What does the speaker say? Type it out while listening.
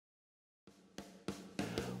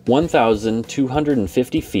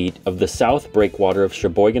1,250 feet of the south breakwater of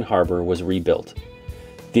Sheboygan Harbor was rebuilt.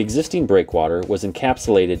 The existing breakwater was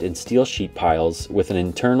encapsulated in steel sheet piles with an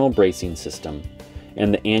internal bracing system,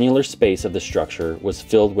 and the annular space of the structure was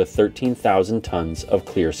filled with 13,000 tons of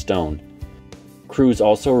clear stone. Crews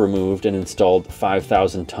also removed and installed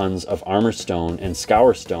 5,000 tons of armor stone and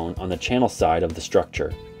scour stone on the channel side of the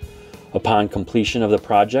structure. Upon completion of the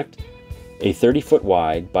project, a 30-foot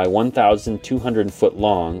wide by 1,200-foot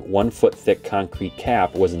long, 1-foot thick concrete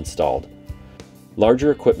cap was installed. Larger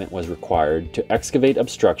equipment was required to excavate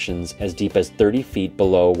obstructions as deep as 30 feet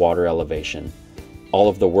below water elevation. All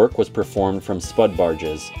of the work was performed from spud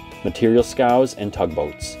barges, material scows, and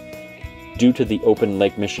tugboats. Due to the open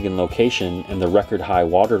Lake Michigan location and the record-high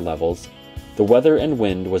water levels, the weather and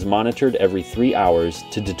wind was monitored every 3 hours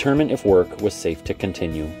to determine if work was safe to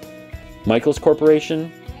continue. Michaels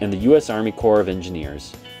Corporation and the U.S. Army Corps of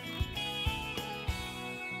Engineers.